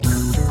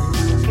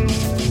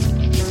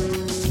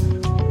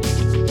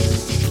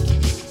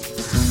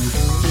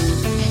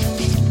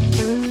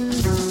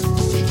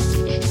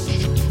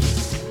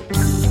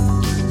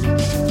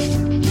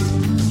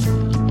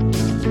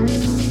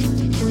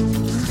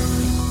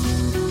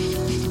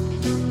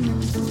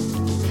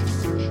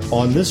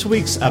On this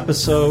week's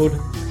episode,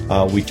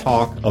 we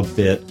talk a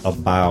bit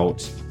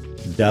about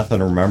death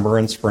and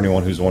remembrance. For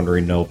anyone who's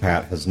wondering, no,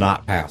 Pat has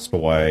not passed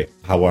away.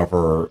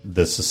 However,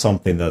 this is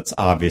something that's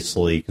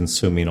obviously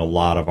consuming a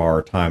lot of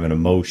our time and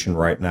emotion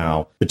right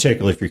now,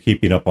 particularly if you're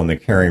keeping up on the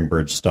Carrying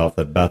Bridge stuff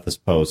that Beth is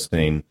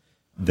posting,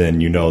 then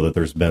you know that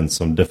there's been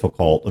some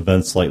difficult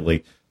events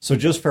lately. So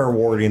just fair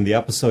warning, the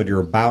episode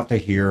you're about to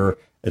hear,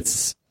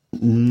 it's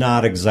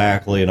not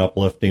exactly an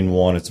uplifting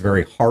one. It's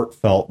very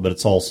heartfelt, but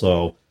it's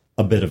also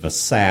a bit of a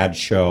sad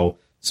show.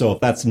 So if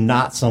that's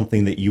not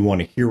something that you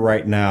want to hear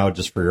right now,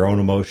 just for your own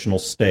emotional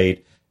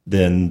state,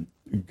 then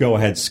go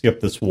ahead, skip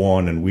this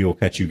one, and we will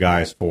catch you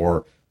guys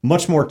for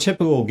much more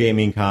typical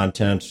gaming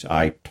content,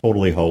 I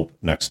totally hope,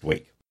 next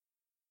week.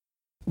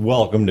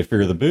 Welcome to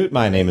Fear the Boot.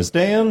 My name is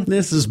Dan.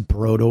 This is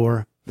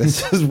Brodeur.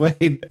 This is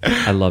Wade.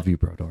 I love you,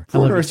 Brodeur.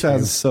 Brodeur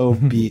sounds so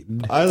beaten.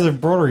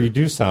 Brodeur, you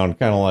do sound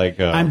kind of like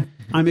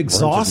I'm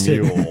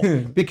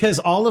exhausted because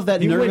all of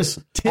that nervous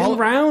 10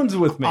 rounds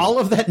with me. All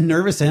of that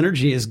nervous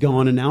energy is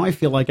gone, and now I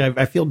feel like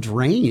I feel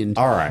drained.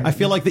 All right, I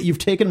feel like that you've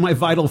taken my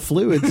vital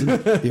fluids,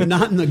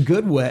 not in the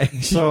good way.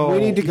 So we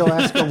need to go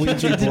ask a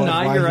Ouija board.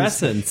 Deny your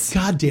essence.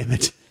 God damn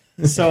it!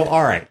 So,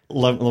 all right,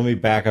 let me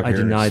back up here. I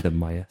deny them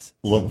my essence.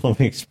 Let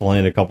me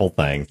explain a couple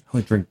things. I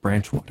only drink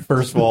branch water.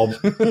 First of all,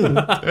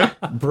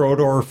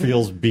 Brodeur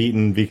feels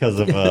beaten because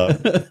of a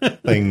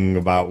thing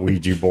about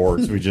Ouija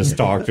boards we just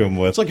talked to him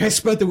with. It's like I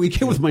spent the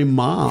weekend with my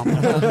mom.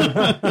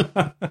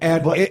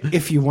 And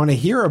if you want to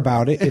hear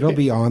about it, it'll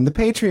be on the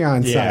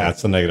Patreon site. Yeah,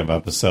 it's a negative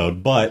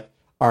episode. But,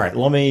 all right,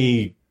 let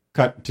me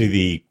cut to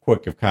the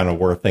quick of kind of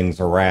where things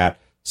are at.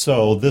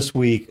 So this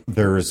week,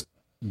 there's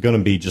going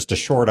to be just a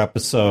short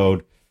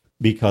episode,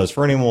 because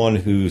for anyone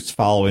who's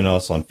following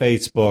us on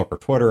Facebook or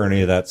Twitter or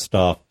any of that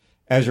stuff,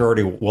 as you're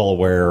already well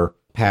aware,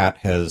 Pat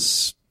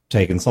has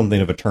taken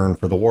something of a turn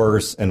for the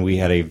worse, and we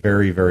had a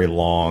very, very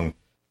long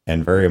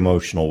and very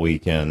emotional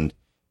weekend.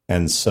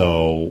 And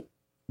so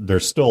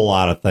there's still a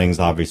lot of things,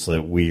 obviously,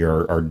 that we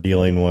are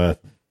dealing with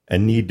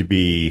and need to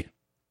be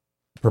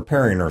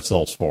preparing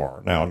ourselves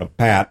for. Now,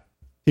 Pat,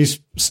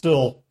 he's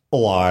still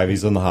alive.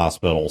 He's in the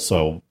hospital,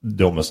 so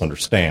don't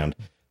misunderstand.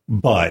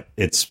 But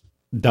it's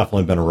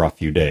definitely been a rough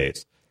few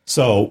days.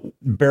 So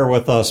bear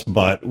with us,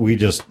 but we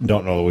just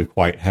don't know that we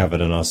quite have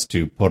it in us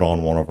to put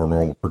on one of our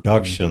normal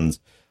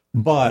productions.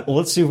 But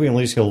let's see if we can at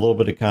least get a little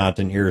bit of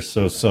content here.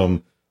 So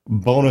some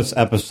bonus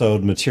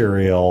episode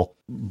material.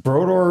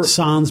 Brodeur.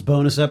 Sans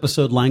bonus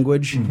episode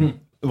language.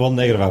 Mm-hmm. Well,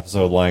 negative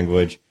episode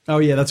language. Oh,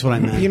 yeah, that's what I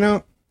meant. You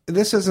know,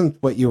 this isn't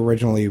what you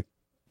originally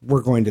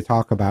were going to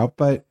talk about,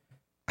 but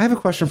I have a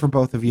question for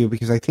both of you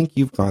because I think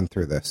you've gone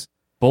through this.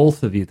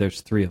 Both of you,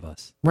 there's three of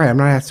us. Right, I'm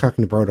not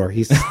talking to Brodeur.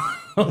 He's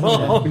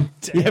Oh,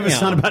 damn. Yeah,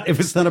 if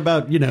it's not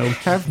about,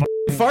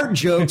 fart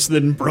jokes,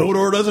 then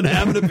Brodeur doesn't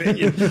have an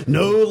opinion.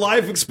 No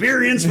life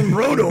experience from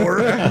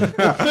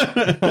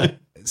Brodeur.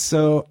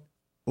 So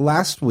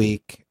last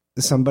week,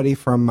 somebody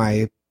from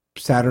my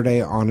Saturday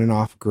on and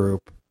off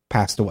group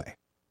passed away.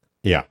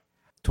 Yeah.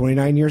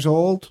 29 years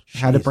old,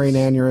 had a brain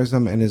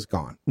aneurysm, and is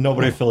gone.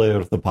 Nobody affiliated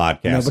with the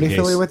podcast. Nobody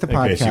affiliated with the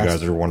podcast. In case you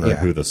guys are wondering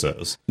who this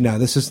is. No,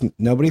 this is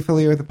nobody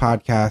affiliated with the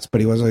podcast, but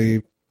he was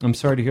I'm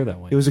sorry to hear that,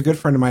 Wayne. He was a good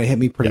friend of mine. It hit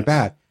me pretty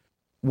bad.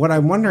 What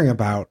I'm wondering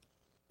about,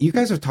 you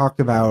guys have talked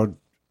about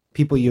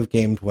people you've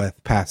gamed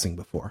with passing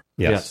before.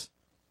 Yes.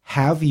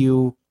 Have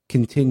you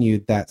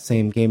continued that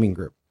same gaming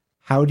group?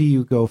 How do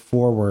you go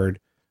forward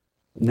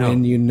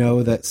when you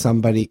know that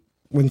somebody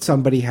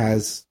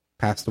has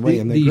passed away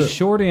in the group?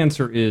 Short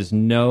answer is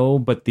no,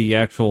 but the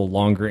actual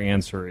longer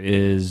answer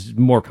is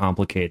more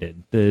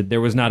complicated. There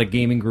was not a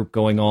gaming group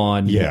going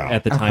on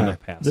at the time of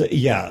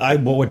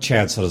passing. What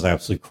Chad said is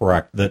absolutely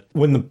correct. That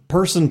when the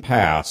person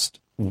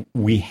passed,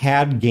 we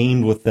had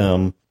gamed with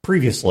them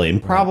previously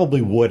and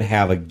probably would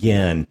have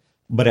again,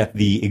 but at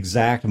the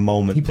exact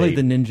moment... He played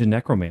the Ninja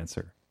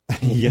Necromancer.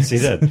 Yes, he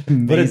did.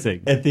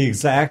 Amazing. But at the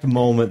exact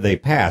moment they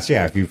passed,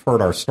 if you've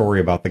heard our story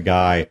about the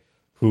guy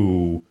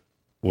who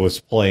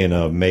was playing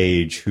a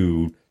mage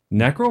who...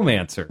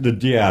 Necromancer.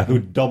 Who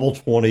double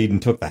 20'd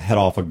and took the head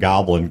off a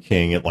Goblin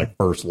King at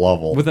first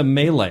level. With a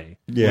melee.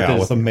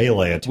 With a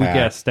melee attack.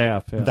 Weak-ass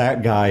staff. Yeah.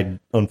 That guy,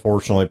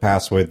 unfortunately,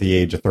 passed away at the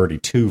age of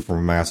 32 from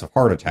a massive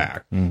heart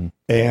attack. Mm-hmm.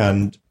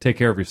 And... Take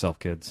care of yourself,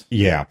 kids.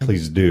 Yeah,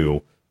 please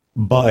do.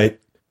 But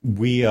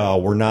we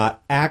were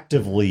not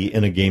actively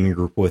in a gaming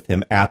group with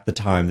him at the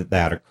time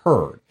that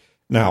occurred.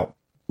 Now,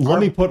 let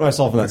me put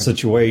myself in that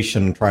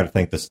situation and try to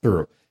think this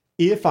through.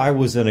 If I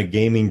was in a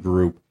gaming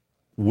group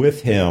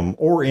with him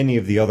or any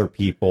of the other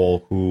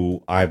people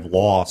who I've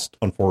lost,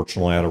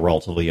 unfortunately, at a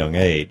relatively young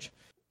age,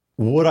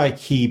 would I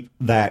keep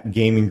that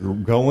gaming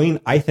group going?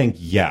 I think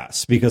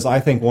yes, because I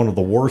think one of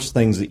the worst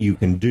things that you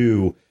can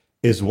do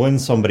is when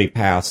somebody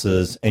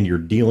passes and you're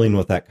dealing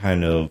with that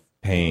kind of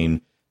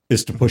pain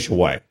is to push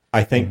away.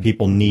 I think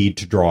people need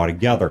to draw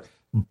together.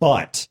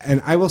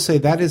 And I will say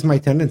that is my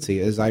tendency,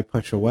 is I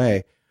push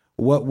away.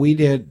 What we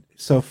did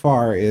so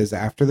far is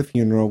after the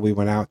funeral, we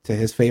went out to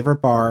his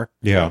favorite bar.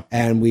 Yeah.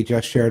 And we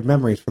just shared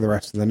memories for the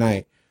rest of the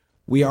night.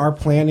 We are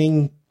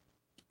planning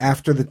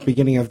after the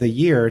beginning of the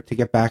year to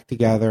get back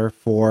together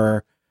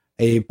for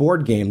a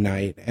board game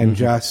night and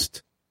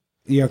just,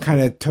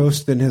 kind of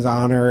toast in his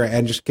honor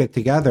and just get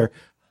together.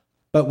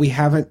 But we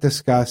haven't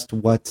discussed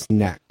what's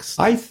next.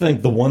 I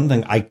think the one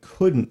thing I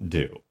couldn't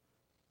do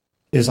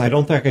is I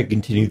don't think I could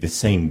continue the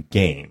same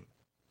game.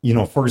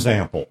 For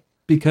example.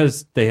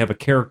 Because they have a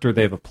character,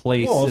 they have a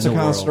place. Well, it's a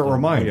constant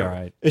reminder.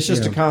 Right. It's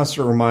just a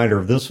constant reminder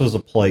of this was a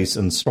place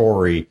and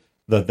story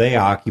that they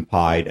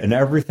occupied, and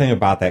everything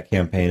about that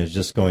campaign is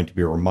just going to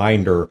be a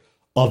reminder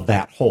of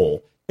that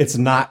whole. It's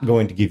not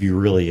going to give you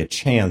really a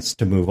chance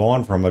to move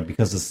on from it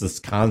because it's this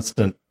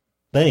constant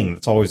thing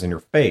that's always in your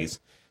face.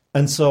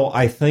 And so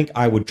I think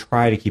I would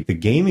try to keep the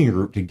gaming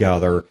group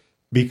together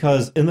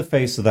because in the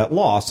face of that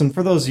loss, and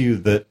for those of you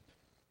that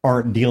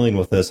aren't dealing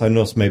with this, I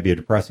know this may be a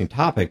depressing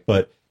topic,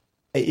 but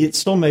it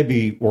still may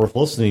be worth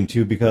listening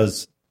to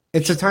because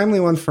it's a timely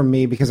one for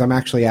me because I'm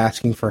actually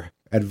asking for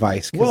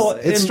advice. Well,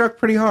 it struck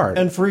pretty hard.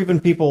 And for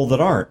even people that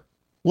aren't,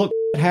 look,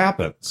 it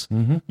happens.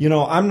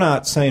 I'm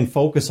not saying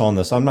focus on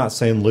this. I'm not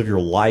saying live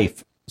your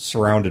life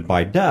surrounded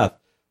by death,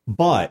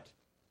 but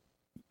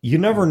you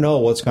never know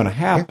what's going to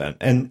happen.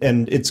 And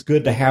it's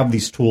good to have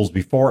these tools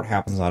before it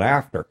happens, not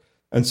after.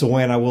 And so,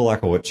 Wayne, I will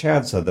echo what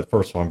Chad said, that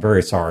first of all, I'm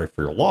very sorry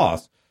for your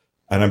loss.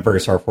 And I'm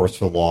very sorry, of course,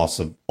 for the loss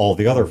of all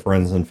the other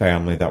friends and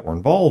family that were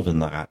involved in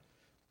that.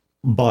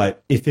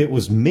 But if it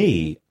was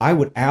me, I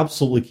would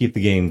absolutely keep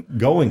the game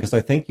going because I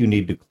think you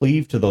need to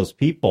cleave to those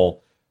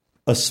people,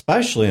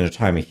 especially in a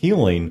time of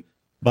healing.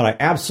 But I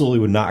absolutely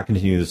would not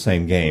continue the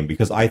same game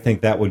because I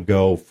think that would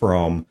go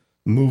from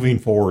moving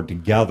forward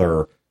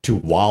together to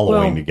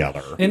wallowing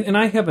together. And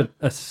I have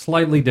a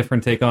slightly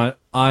different take on it.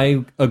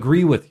 I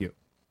agree with you.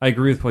 I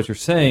agree with what you're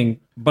saying,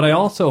 but I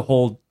also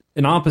hold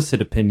an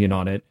opposite opinion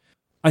on it.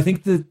 I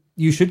think that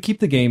you should keep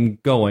the game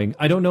going.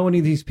 I don't know any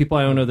of these people.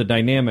 I don't know the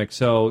dynamic.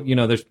 So,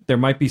 there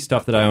might be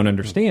stuff that I don't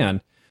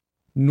understand.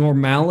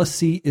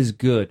 Normalcy is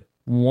good.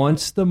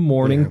 Once the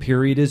mourning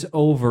period is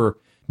over,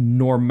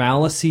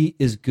 normalcy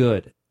is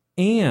good.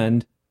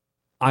 And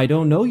I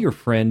don't know your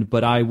friend,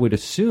 but I would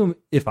assume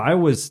if I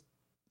was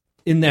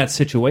in that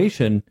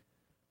situation,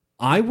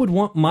 I would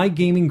want my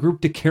gaming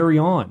group to carry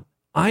on.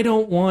 I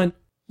don't want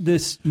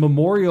this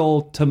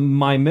memorial to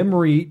my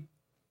memory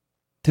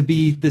to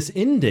be this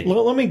ending.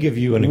 Well, let me give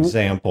you an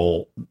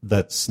example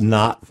that's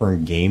not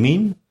from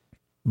gaming,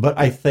 but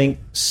I think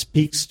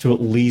speaks to at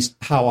least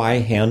how I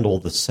handle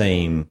the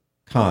same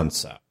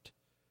concept,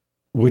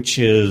 which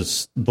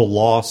is the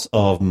loss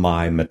of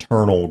my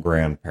maternal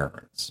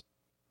grandparents.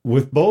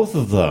 With both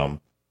of them,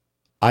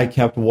 I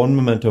kept one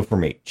memento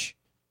from each.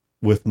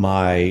 With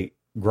my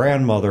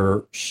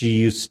grandmother, she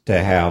used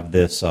to have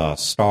this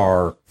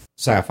star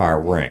sapphire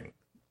ring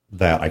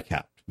that I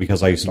kept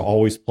because I used to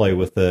always play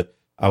with it.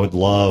 I would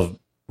love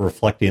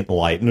reflecting it in the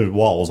light. And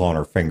while it was on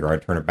her finger,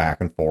 I'd turn it back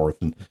and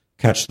forth and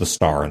catch the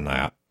star in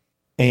that.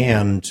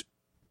 And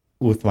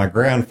with my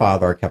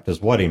grandfather, I kept his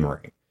wedding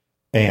ring.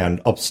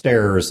 And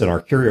upstairs in our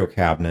curio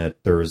cabinet,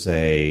 there's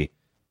a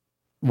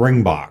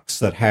ring box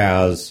that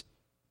has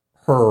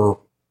her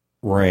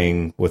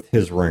ring with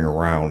his ring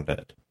around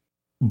it.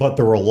 But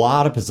there were a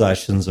lot of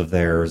possessions of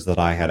theirs that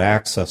I had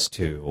access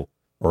to,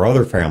 or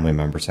other family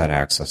members had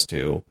access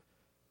to,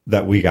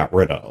 that we got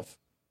rid of.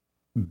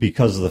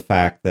 Because of the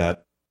fact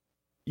that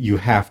you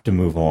have to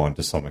move on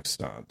to some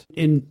extent.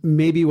 And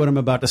maybe what I'm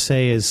about to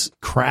say is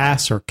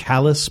crass or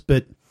callous,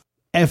 but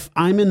if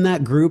I'm in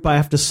that group, I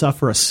have to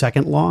suffer a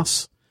second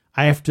loss.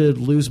 I have to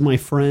lose my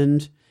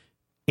friend,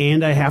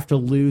 and I have to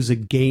lose a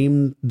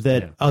game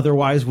that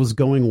otherwise was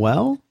going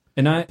well.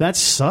 And that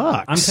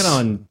sucks. I'm kind of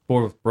on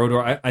board with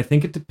Brodeur. I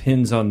think it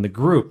depends on the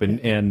group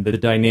and the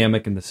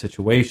dynamic and the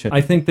situation. I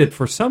think that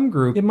for some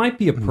group, it might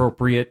be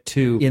appropriate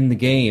to end the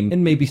game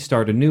and maybe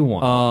start a new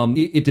one.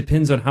 It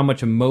depends on how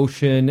much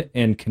emotion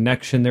and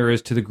connection there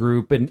is to the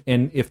group. And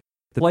if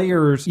the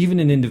players,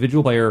 even an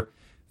individual player,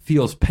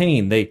 feels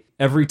pain,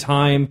 every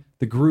time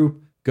the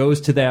group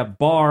goes to that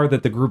bar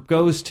that the group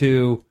goes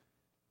to,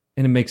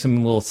 and it makes them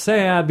a little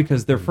sad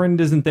because their friend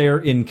isn't there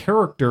in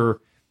character,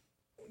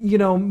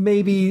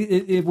 maybe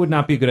it would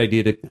not be a good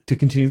idea to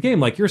continue the game,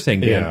 like you're saying,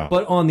 Dan. Yeah.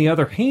 But on the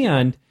other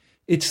hand,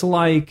 it's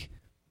like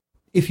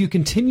if you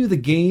continue the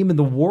game in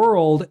the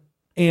world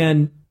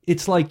and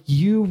it's like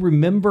you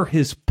remember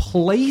his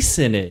place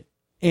in it,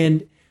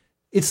 and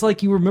it's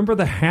like you remember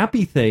the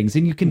happy things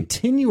and you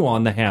continue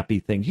on the happy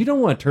things. You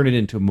don't want to turn it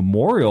into a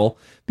memorial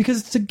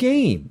because it's a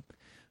game.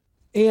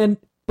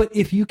 But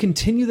if you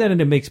continue that and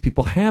it makes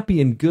people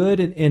happy and good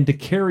and to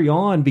carry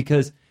on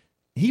because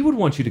he would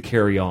want you to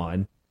carry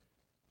on,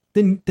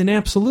 then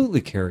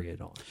absolutely carry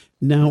it on.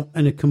 Now,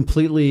 in a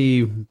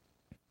completely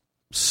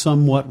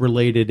somewhat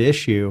related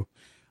issue,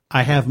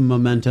 I have a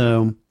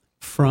memento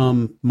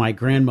from my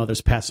grandmother's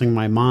passing,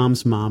 my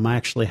mom's mom. I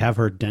actually have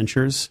her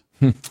dentures,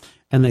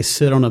 and they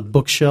sit on a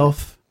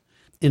bookshelf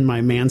in my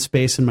man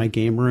space in my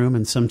game room,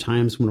 and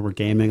sometimes when we're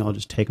gaming, I'll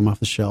just take them off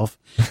the shelf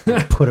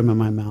and put them in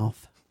my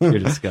mouth. You're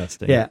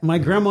disgusting. Yeah, my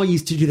grandma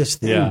used to do this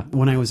thing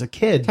when I was a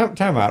kid.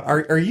 Time out.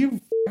 Are you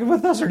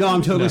with us? No,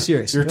 I'm totally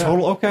serious. You're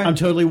total okay. I'm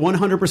totally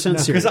 100%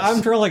 serious. Because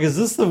I'm trying like, is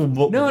this the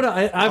No,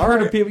 I've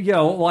heard of people,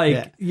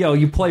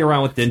 you play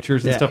around with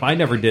dentures and stuff. I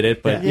never did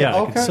it, but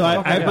okay. So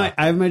I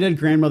have my dead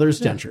grandmother's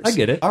dentures. I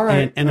get it. All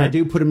right. And I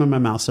do put them in my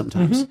mouth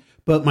sometimes.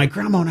 But my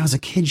grandma, when I was a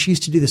kid, she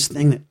used to do this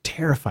thing that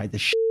terrified the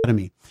shit out of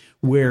me,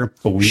 where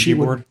a Ouija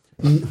board.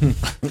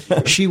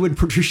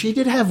 She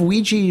did have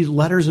Ouija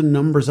letters and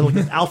numbers and like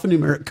an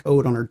alphanumeric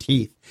code on her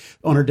teeth,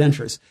 on her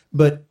dentures,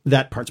 but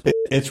that part's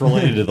it's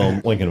related to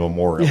the Lincoln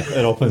Memorial.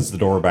 It opens the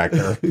door back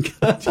there.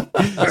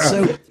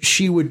 So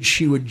she would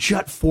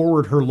jut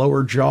forward her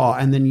lower jaw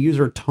and then use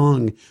her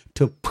tongue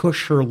to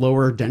push her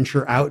lower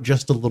denture out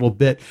just a little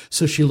bit,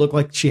 so she looked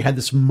like she had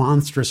this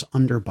monstrous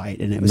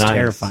underbite, and it was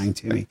terrifying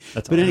to me.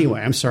 But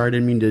anyway, I'm sorry, I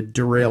didn't mean to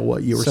derail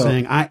what you were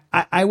saying.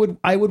 I would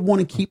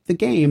want to keep the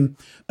game,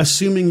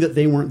 assuming that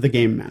they weren't the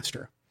game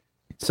master.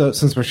 So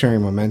since we're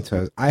sharing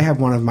mementos, I have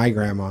one of my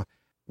grandma.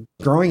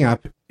 Growing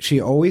up,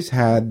 she always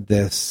had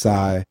this,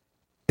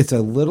 it's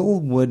a little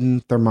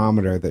wooden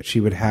thermometer that she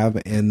would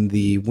have in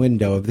the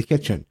window of the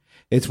kitchen.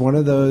 It's one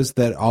of those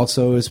that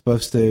also is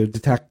supposed to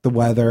detect the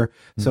weather.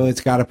 So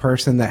it's got a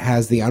person that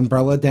has the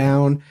umbrella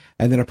down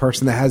and then a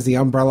person that has the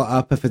umbrella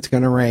up if it's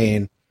going to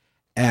rain.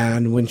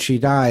 And when she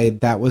died,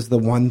 that was the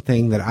one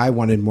thing that I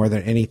wanted more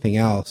than anything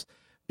else,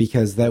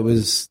 because it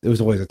was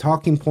always a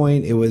talking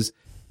point.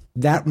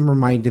 That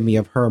reminded me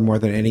of her more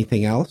than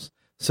anything else.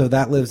 So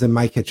that lives in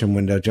my kitchen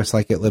window, just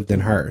like it lived in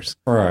hers.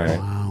 Right.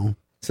 Wow.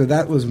 So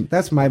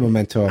that's my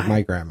memento of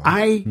my grandma.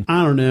 I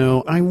don't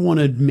know. I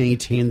want to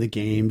maintain the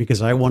game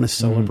because I want to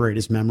celebrate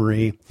his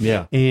memory.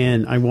 Yeah.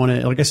 And I want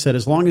to, like I said,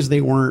 as long as they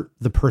weren't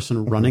the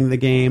person running the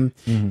game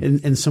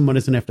and someone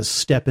doesn't have to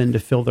step in to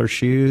fill their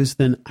shoes,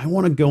 then I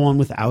want to go on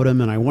without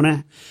him. And I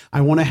want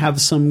to have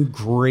some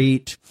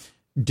great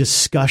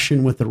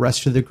discussion with the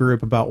rest of the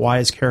group about why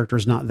his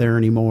character's not there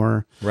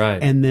anymore.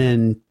 Right. And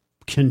then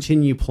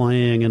continue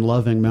playing and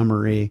loving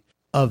memory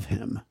of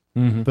him.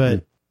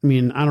 But I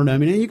mean, I don't know. I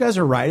mean, you guys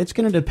are right. It's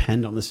going to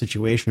depend on the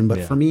situation.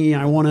 But for me,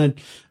 I want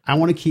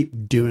to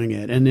keep doing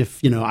it. And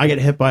if, I get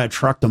hit by a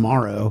truck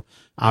tomorrow,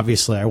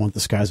 obviously I want the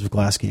Skies of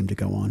Glass game to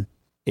go on.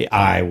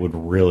 I would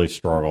really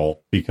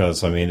struggle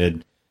because, I mean,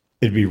 it'd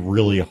be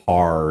really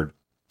hard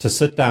to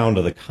sit down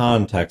to the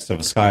context of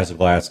a Skies of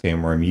Glass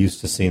game where I'm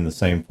used to seeing the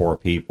same four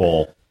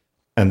people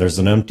and there's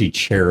an empty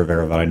chair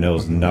there that I know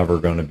is never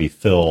going to be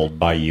filled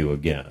by you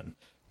again.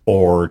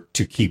 Or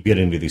to keep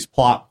getting to these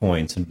plot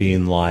points and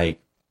being like,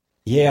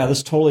 yeah,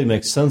 this totally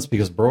makes sense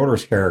because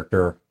Brodeur's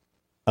character,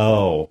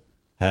 oh,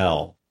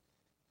 hell,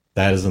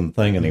 that isn't the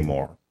thing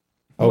anymore.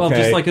 Okay. Well,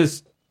 just like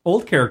his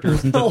old character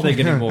isn't the thing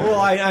anymore. Well,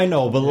 I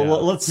know, but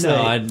let's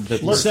say...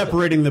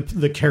 separating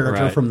the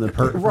character from the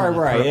person.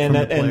 Right.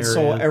 And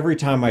so every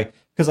time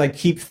because I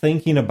keep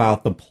thinking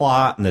about the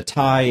plot and the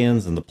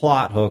tie-ins and the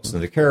plot hooks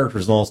and the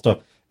characters and all stuff,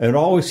 and it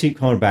always keep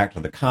coming back to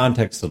the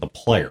context of the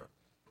player.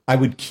 I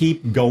would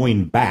keep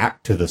going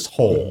back to this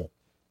hole.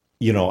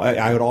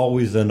 I would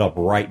always end up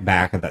right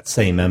back at that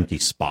same empty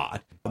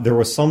spot. There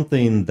was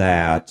something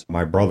that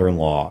my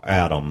brother-in-law,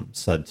 Adam,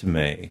 said to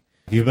me.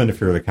 If you've been to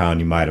Fear of the Con,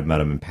 you might have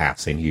met him in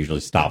passing. He usually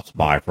stops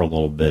by for a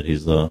little bit.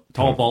 He's a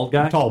tall, bald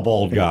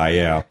guy,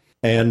 yeah.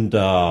 And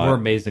we're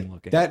amazing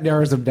looking. That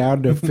narrows him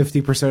down to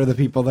 50% of the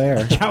people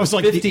there. I was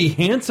like 50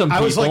 handsome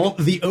people. I was like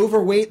the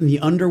overweight and the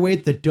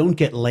underweight that don't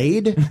get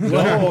laid.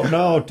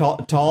 No,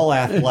 tall,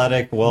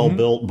 athletic,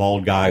 well-built,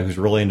 bald guy who's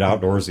really into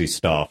outdoorsy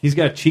stuff. He's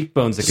got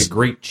cheekbones like a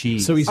great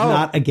cheese. So he's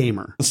not a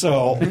gamer.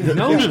 So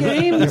no, he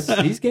games.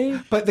 He's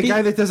game. But the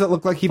guy that doesn't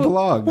look like he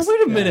belongs. Well,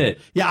 wait a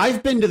minute. Yeah,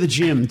 I've been to the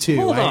gym too.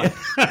 Hold on.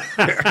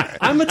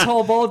 I'm a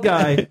tall, bald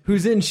guy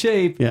who's in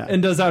shape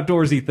and does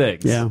outdoorsy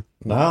things. Yeah.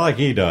 Not like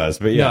he does,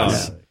 but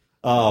yes.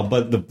 No.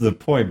 But the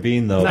point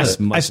being, though,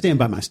 I stand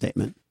by my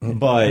statement.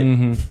 But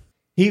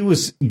he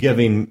was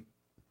giving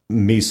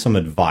me some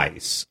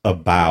advice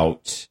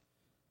about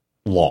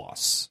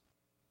loss.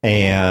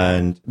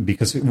 And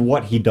because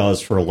what he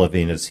does for a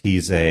living is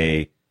he's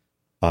a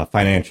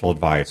financial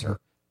advisor.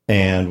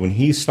 And when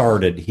he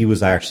started, he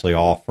was actually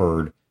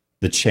offered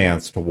the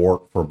chance to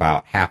work for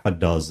about half a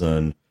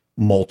dozen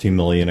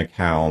multi-million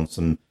accounts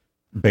and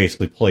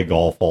basically play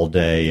golf all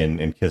day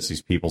and kiss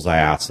these people's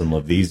ass and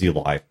live the easy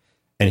life.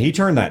 And he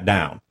turned that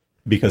down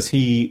because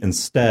he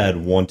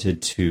instead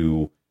wanted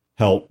to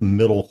help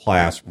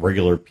middle-class,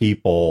 regular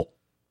people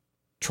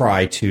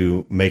try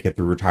to make it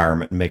through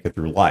retirement and make it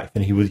through life.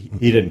 And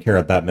he didn't care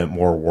if that meant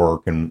more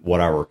work and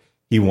whatever.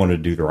 He wanted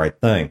to do the right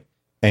thing.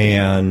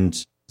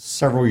 And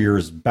several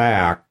years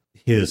back,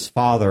 his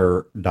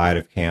father died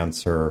of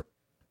cancer,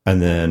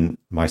 and then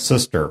my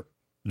sister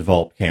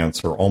developed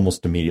cancer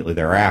almost immediately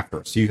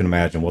thereafter. So you can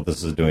imagine what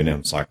this is doing to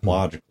him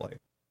psychologically.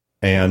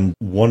 And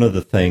one of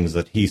the things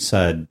that he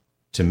said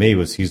to me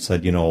was, he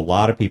said, a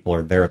lot of people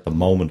are there at the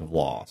moment of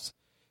loss.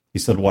 He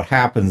said, what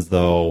happens,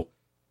 though,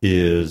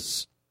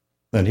 is,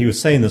 and he was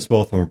saying this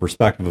both from a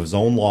perspective of his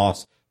own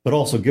loss, but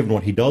also given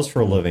what he does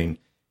for a living,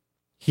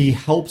 he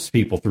helps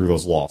people through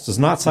those losses.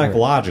 Not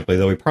psychologically,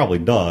 though he probably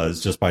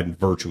does, just by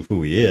virtue of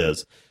who he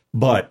is,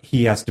 but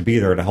he has to be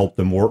there to help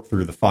them work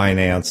through the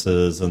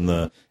finances and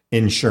the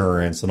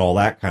insurance and all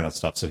that kind of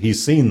stuff. So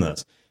he's seen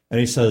this. And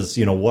he says,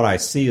 what I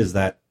see is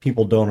that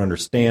people don't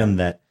understand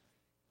that,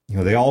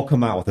 they all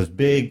come out with this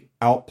big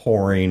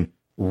outpouring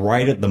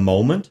right at the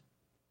moment,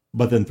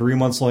 but then 3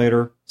 months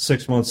later,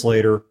 6 months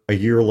later, a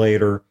year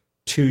later,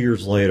 2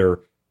 years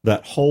later,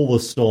 that hole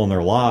is still in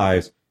their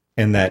lives,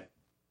 and that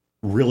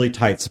really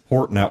tight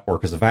support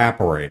network is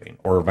evaporating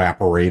or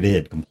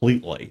evaporated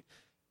completely.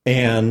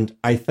 And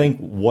I think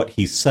what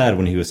he said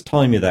when he was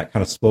telling me that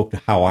kind of spoke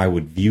to how I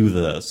would view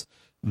this.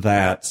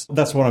 That's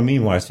what I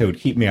mean when I say it would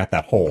keep me at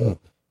that hole.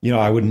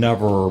 I would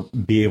never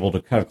be able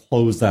to kind of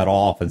close that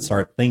off and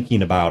start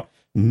thinking about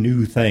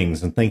new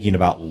things and thinking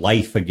about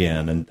life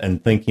again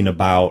and thinking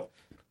about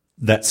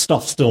that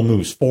stuff still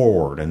moves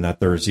forward and that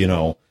there's,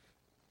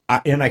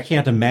 I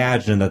can't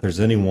imagine that there's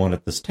anyone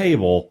at this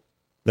table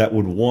that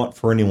would want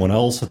for anyone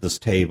else at this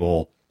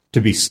table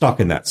to be stuck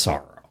in that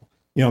sorrow.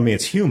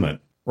 It's human,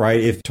 right?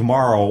 If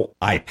tomorrow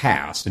I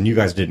passed and you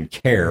guys didn't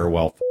care,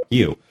 well, f***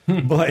 you.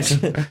 But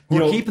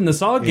we're keeping the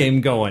Saw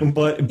game going,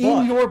 but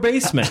in your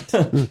basement.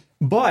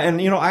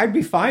 I'd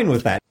be fine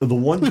with that. The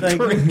one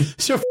thing,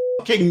 so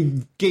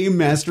fucking game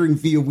mastering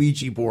via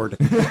Ouija board.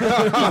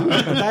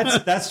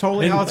 that's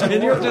totally how it's going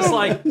to work. And you're just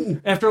like,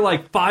 after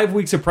 5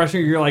 weeks of pressure,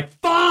 you're like,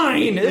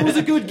 fine, it was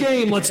a good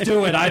game, let's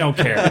do it. I don't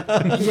care.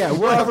 Yeah,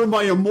 wherever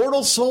my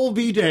immortal soul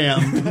be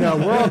damned. No,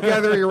 we're all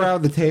gathering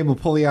around the table,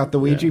 pulling out the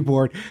Ouija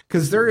board,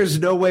 because there is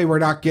no way we're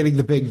not getting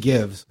the big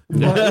gives.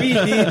 But we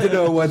need to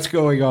know what's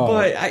going on.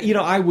 But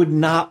I would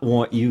not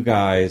want you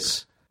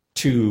guys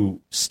to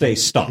stay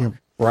stuck,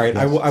 right?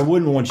 Yes. I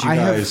wouldn't want you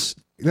guys.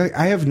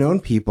 I have known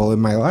people in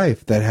my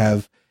life that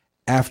have,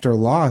 after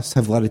loss,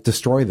 have let it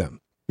destroy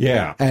them.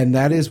 Yeah. And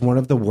that is one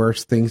of the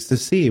worst things to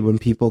see, when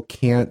people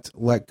can't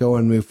let go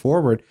and move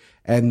forward,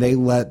 and they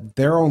let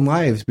their own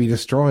lives be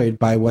destroyed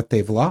by what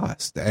they've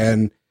lost.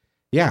 And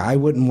yeah, I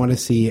wouldn't want to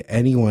see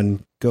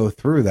anyone go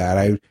through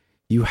that.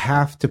 You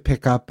have to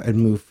pick up and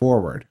move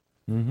forward.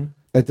 Mm-hmm.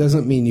 That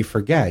doesn't mean you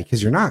forget,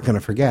 because you're not going to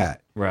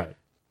forget. Right.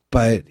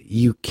 But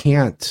you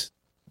can't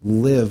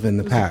live in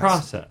the past. It's a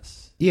process.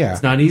 Yeah.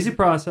 It's not an easy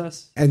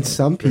process. And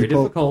some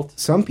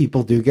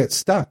people do get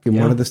stuck in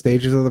one of the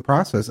stages of the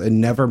process and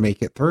never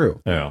make it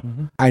through. Yeah.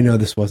 Mm-hmm. I know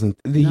this wasn't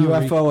the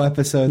UFO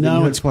episode that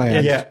you had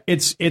planned. Yeah.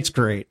 It's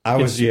great.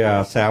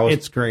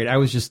 It's great. I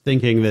was just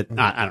thinking that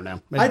I don't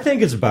know. I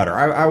think it's better.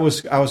 I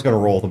was going to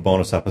roll with a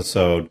bonus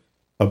episode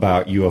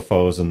about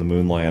UFOs and the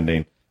moon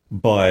landing,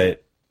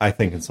 but I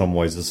think in some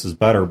ways this is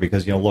better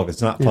because, look,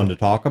 it's not fun to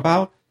talk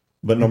about,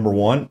 but number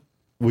one,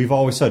 we've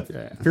always said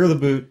Fear the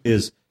Boot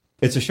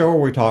it's a show where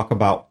we talk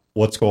about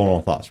what's going on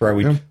with us,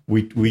 right?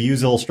 We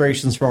use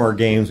illustrations from our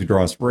games. We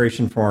draw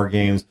inspiration from our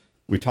games.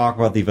 We talk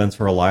about the events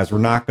of our lives. We're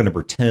not going to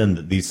pretend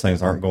that these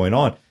things aren't going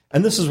on.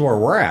 And this is where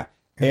we're at.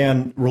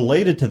 And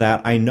related to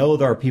that, I know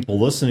there are people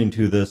listening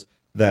to this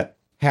that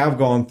have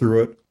gone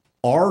through it,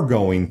 are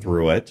going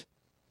through it,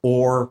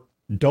 or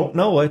don't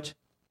know it.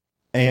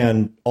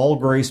 And all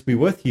grace be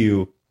with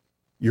you.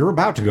 You're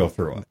about to go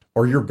through it,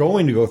 or you're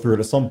going to go through it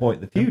at some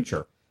point in the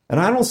future. And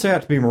I don't say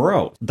that to be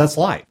morose. That's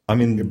life. I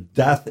mean,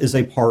 death is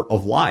a part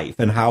of life,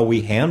 and how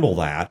we handle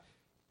that,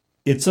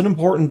 it's an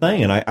important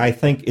thing. And I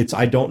think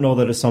I don't know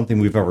that it's something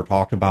we've ever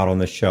talked about on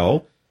this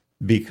show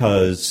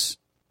because,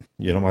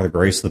 by the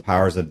grace of the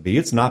powers that be,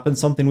 it's not been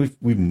something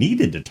we've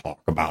needed to talk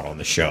about on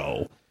the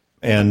show.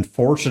 And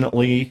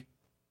fortunately,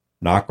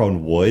 knock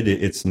on wood,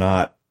 it's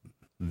not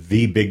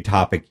the big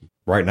topic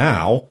right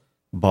now,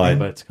 but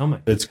it's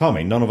coming. It's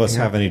coming. None of us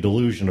have any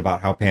delusion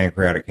about how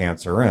pancreatic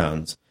cancer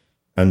ends.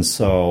 And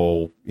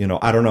so,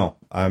 I don't know.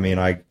 I mean,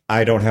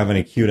 I don't have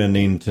any cute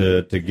ending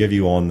to give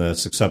you on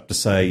this except to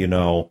say,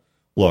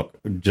 look,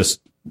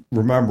 just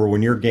remember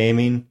when you're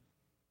gaming,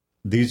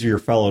 these are your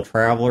fellow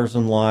travelers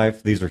in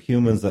life. These are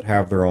humans that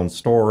have their own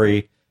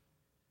story.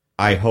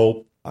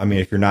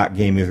 If you're not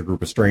gaming with a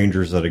group of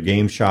strangers at a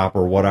game shop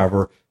or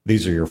whatever,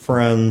 these are your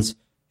friends.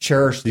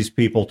 Cherish these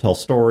people, tell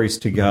stories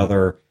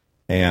together,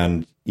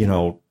 and,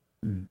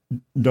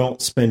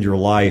 don't spend your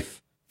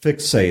life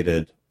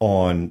fixated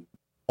on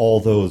all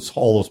those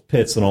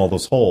pits and all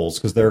those holes,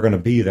 because they're going to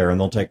be there and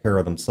they'll take care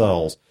of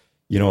themselves.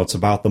 It's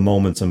about the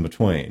moments in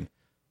between.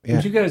 Yeah.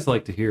 Would you guys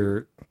like to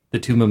hear the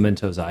 2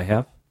 mementos I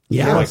have?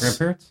 Yeah, my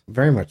grandparents.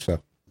 Very much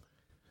so.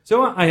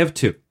 So I have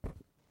 2,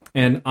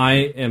 and I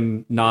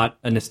am not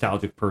a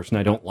nostalgic person.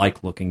 I don't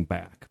like looking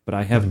back, but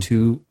I have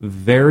 2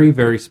 very,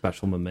 very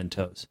special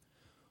mementos.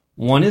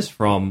 One is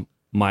from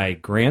my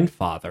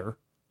grandfather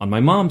on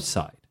my mom's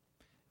side,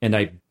 and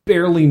I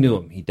barely knew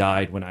him. He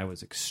died when I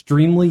was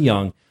extremely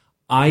young.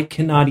 I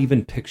cannot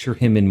even picture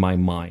him in my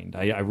mind.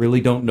 I really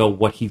don't know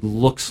what he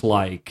looks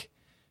like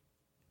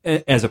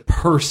as a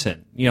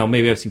person.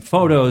 Maybe I've seen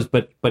photos,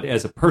 but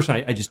as a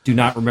person, I just do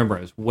not remember.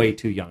 I was way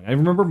too young. I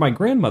remember my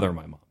grandmother and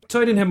my mom. So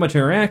I didn't have much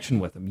interaction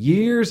with him.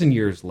 Years and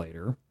years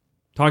later,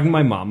 talking to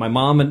my mom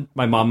and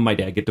my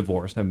dad get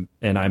divorced, and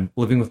I'm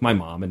living with my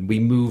mom, and we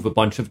move a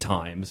bunch of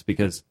times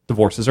because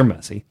divorces are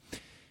messy.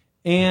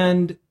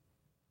 And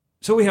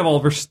so we have all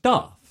of her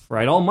stuff.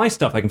 right? All my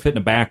stuff I can fit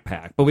in a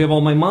backpack, but we have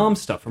all my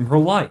mom's stuff from her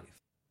life.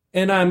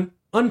 And I'm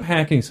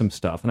unpacking some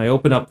stuff, and I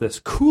open up this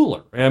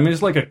cooler. I mean,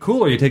 it's like a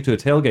cooler you take to a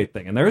tailgate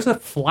thing, and there's a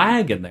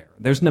flag in there.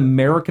 There's an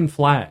American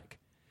flag,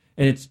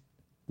 and it's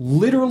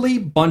literally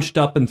bunched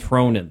up and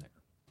thrown in there.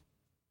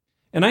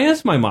 And I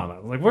asked my mom, I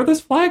was like, where'd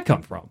this flag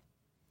come from?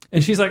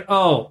 And she's like,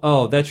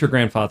 oh, that's your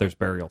grandfather's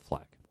burial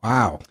flag.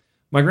 Wow.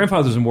 My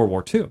grandfather was in World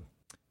War II,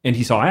 and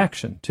he saw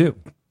action, too.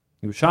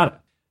 He was shot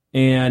at.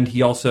 And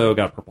he also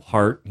got a Purple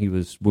Heart. He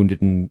was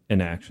wounded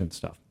in action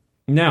stuff.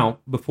 Now,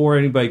 before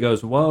anybody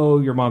goes, whoa,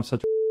 your mom's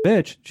such a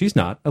bitch, she's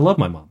not. I love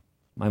my mom.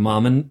 My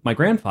mom and my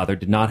grandfather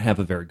did not have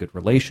a very good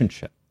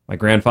relationship. My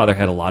grandfather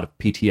had a lot of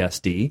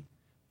PTSD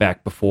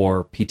back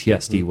before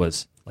PTSD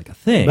was like a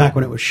thing. Back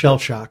when it was shell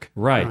shock.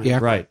 Right, Yeah.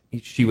 right.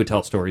 She would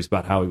tell stories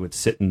about how he would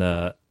sit in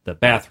the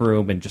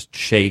bathroom and just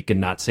shake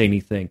and not say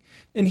anything.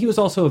 And he was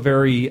also a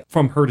very,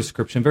 from her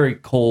description, very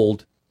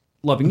cold,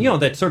 loving,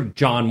 that sort of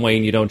John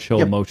Wayne, you don't show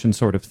emotion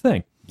sort of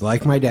thing.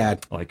 Like my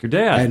dad. Like your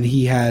dad. And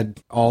he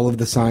had all of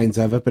the signs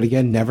of it, but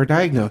again, never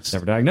diagnosed.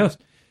 Never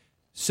diagnosed.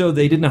 So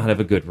they did not have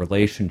a good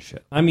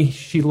relationship. I mean,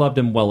 she loved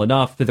him well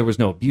enough that there was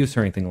no abuse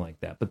or anything like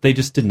that, but they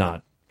just did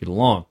not get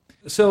along.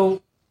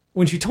 So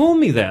when she told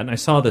me that, and I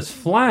saw this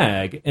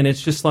flag, and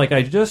it's just like,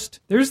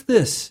 there's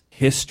this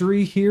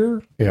history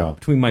here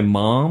between my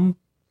mom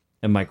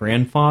and my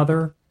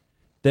grandfather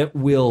that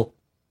will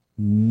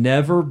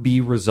never be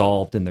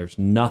resolved, and there's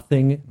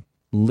nothing,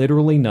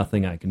 literally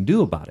nothing I can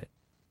do about it.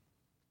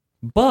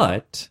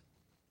 But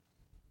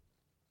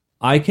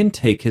I can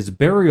take his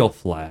burial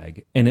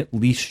flag and at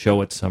least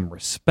show it some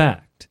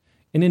respect.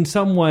 And in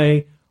some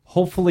way,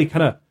 hopefully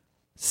kind of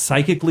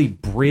psychically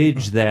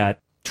bridge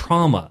that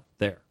trauma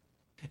there.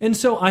 And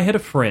so I had a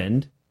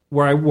friend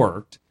where I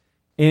worked,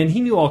 and he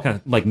knew all kinds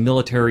of like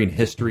military and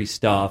history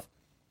stuff.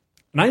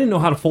 And I didn't know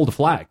how to fold a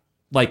flag,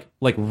 like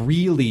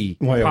really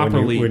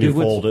properly. When you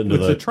fold it into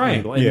the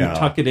triangle and you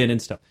tuck it in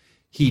and stuff.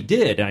 He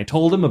did, and I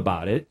told him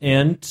about it.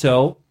 And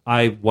so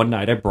one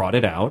night I brought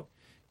it out,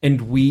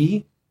 and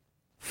we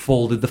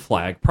folded the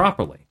flag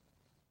properly.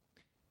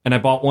 And I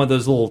bought one of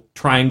those little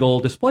triangle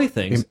display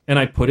things, and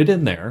I put it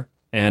in there,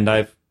 and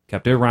I've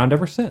kept it around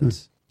ever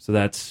since. So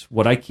that's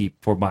what I keep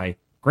for my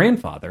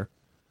grandfather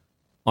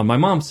on my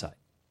mom's side.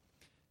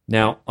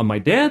 Now, on my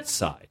dad's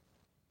side,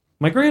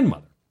 my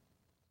grandmother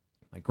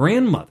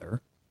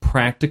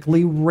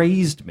practically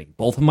raised me.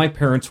 Both of my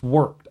parents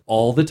worked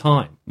all the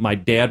time. My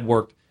dad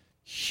worked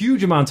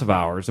huge amounts of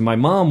hours, and my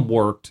mom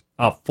worked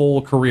a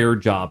full career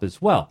job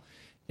as well.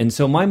 And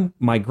so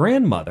my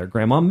grandmother,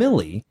 Grandma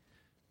Millie,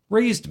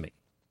 raised me.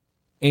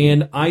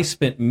 And I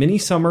spent many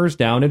summers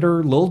down at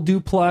her little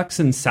duplex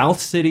in South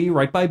City,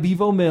 right by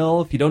Bevo Mill.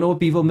 If you don't know what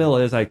Bevo Mill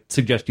is, I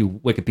suggest you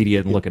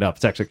Wikipedia and look it up.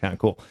 It's actually kind of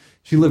cool.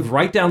 She lived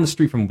right down the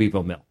street from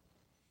Bevo Mill.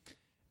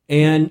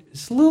 And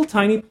it's a little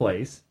tiny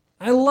place.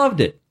 I loved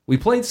it. We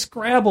played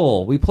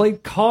Scrabble. We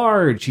played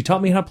cards. She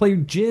taught me how to play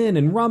gin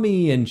and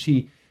rummy. And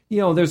she,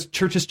 there's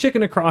Church's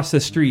Chicken across the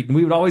street. And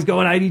we would always go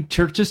and I'd eat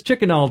Church's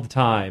Chicken all the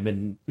time.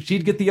 And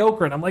she'd get the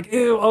okra. And I'm like,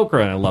 ew,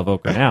 okra. And I love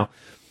okra now.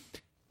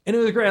 And it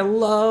was great. I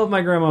love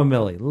my Grandma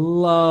Millie.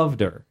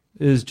 Loved her.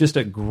 It was just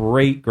a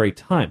great, great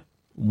time.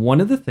 One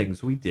of the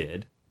things we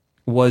did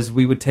was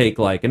we would take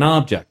like an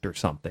object or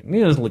something.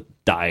 It was like a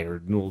die or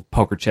a little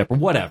poker chip or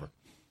whatever.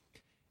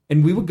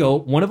 And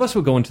one of us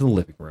would go into the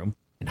living room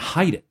and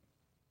hide it.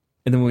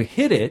 And then when we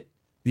hit it,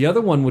 the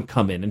other one would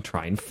come in and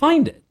try and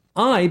find it.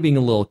 I, being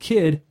a little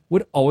kid,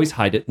 would always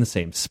hide it in the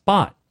same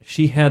spot.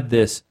 She had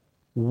this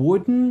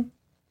wooden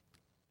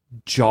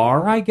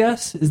jar, I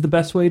guess, is the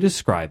best way to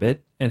describe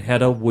it, and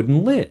had a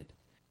wooden lid.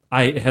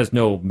 It has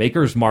no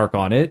maker's mark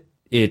on it.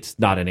 It's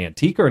not an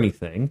antique or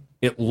anything.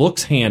 It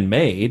looks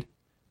handmade.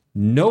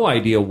 No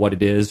idea what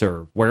it is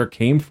or where it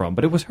came from,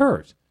 but it was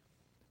hers.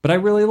 But I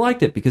really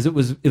liked it because it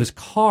was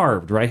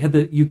carved, right?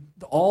 Had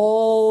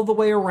all the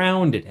way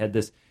around it had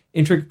this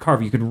intricate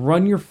carve. You could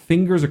run your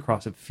fingers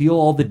across it, feel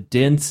all the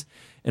dents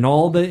and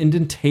all the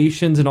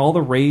indentations and all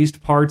the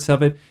raised parts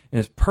of it, and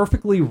it's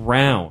perfectly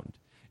round.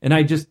 And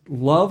I just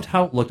loved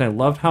how it looked. I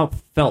loved how it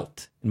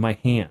felt in my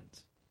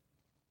hands.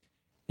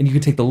 And you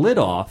can take the lid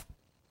off,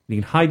 and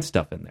you can hide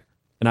stuff in there.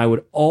 And I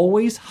would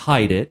always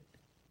hide it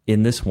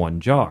in this one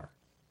jar.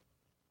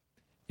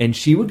 And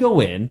she would go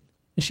in,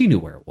 and she knew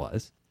where it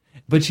was,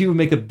 but she would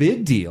make a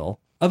big deal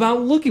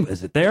about looking.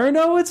 Is it there?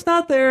 No, it's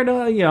not there.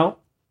 No,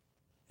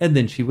 And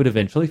then she would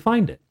eventually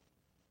find it.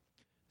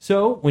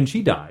 So when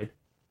she died,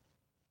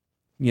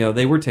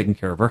 they were taking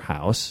care of her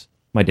house.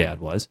 My dad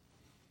was.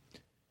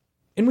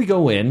 And we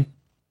go in,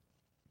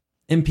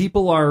 and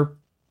people are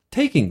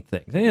taking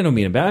things. I don't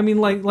mean about. I mean,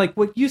 like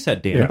what you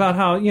said, Dan, about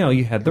how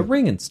you had the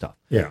ring and stuff.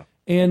 Yeah.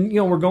 And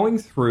we're going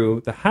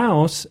through the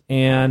house,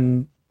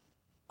 and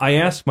I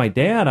asked my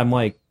dad. I'm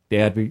like,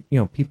 Dad,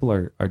 people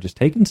are just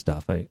taking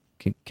stuff.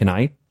 Can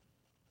I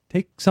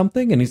take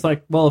something? And he's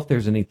like, well, if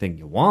there's anything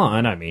you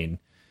want. I mean,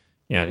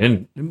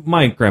 and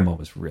my grandma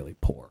was really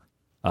poor.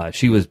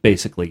 She was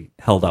basically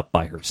held up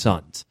by her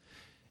sons,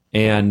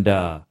 and.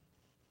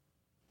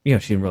 She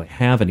didn't really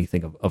have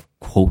anything of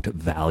quote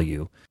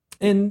value.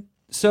 And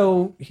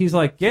so he's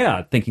like,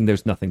 yeah, thinking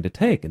there's nothing to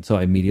take. And so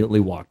I immediately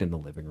walked in the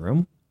living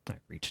room. I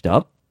reached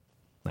up.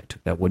 I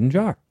took that wooden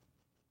jar.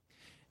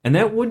 And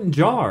that wooden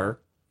jar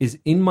is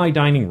in my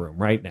dining room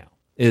right now.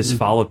 It has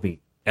followed me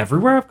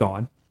everywhere I've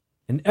gone.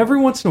 And every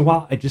once in a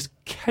while, I just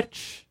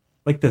catch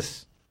like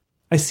this.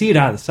 I see it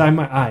out of the side of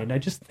my eye. And I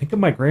just think of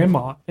my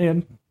grandma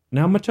and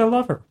how much I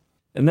love her.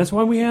 And that's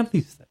why we have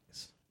these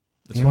things.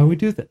 That's why we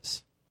do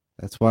this.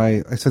 That's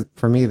why I said,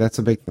 for me, that's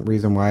a big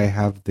reason why I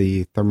have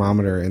the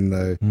thermometer in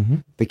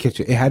the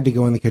kitchen. It had to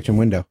go in the kitchen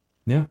window.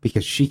 Yeah.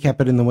 Because she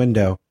kept it in the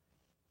window.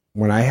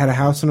 When I had a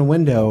house and a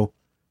window,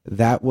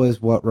 that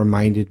was what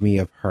reminded me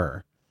of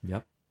her.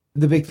 Yep.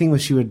 The big thing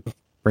was she would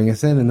bring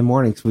us in the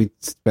morning, so we'd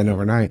spend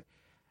overnight.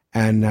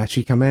 And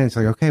she'd come in and it's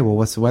like, okay, well,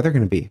 what's the weather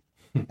going to be?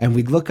 And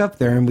we'd look up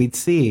there and we'd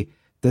see,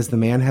 does the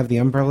man have the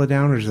umbrella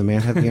down or does the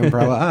man have the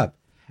umbrella up?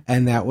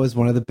 And that was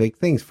one of the big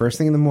things. First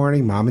thing in the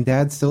morning, mom and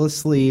dad still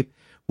asleep.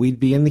 We'd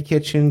be in the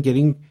kitchen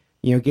getting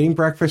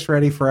breakfast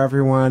ready for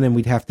everyone, and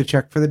we'd have to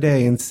check for the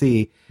day and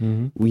see,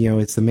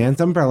 it's the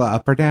man's umbrella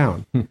up or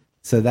down.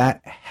 So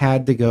that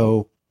had to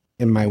go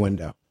in my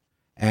window.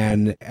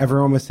 And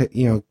everyone was,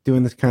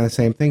 doing this kind of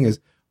same thing is,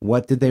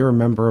 what did they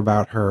remember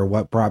about her?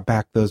 What brought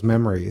back those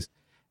memories?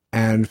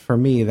 And for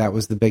me, that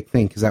was the big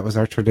thing because that was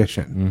our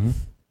tradition.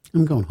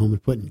 I'm going home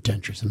and putting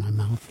dentures in my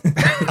mouth.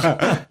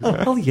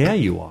 Well, yeah,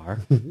 you are.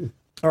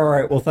 All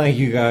right. Well, thank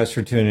you guys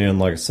for tuning in.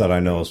 Like I said, I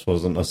know this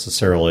wasn't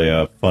necessarily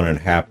a fun and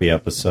happy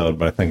episode,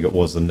 but I think it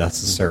was a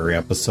necessary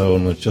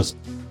episode. And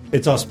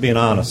it's us being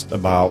honest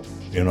about,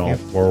 where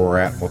we're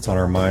at, what's on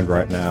our mind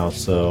right now.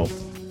 So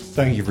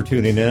thank you for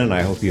tuning in.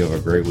 I hope you have a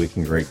great week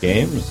and great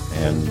games.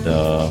 And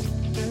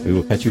we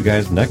will catch you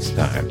guys next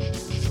time.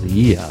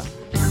 See ya.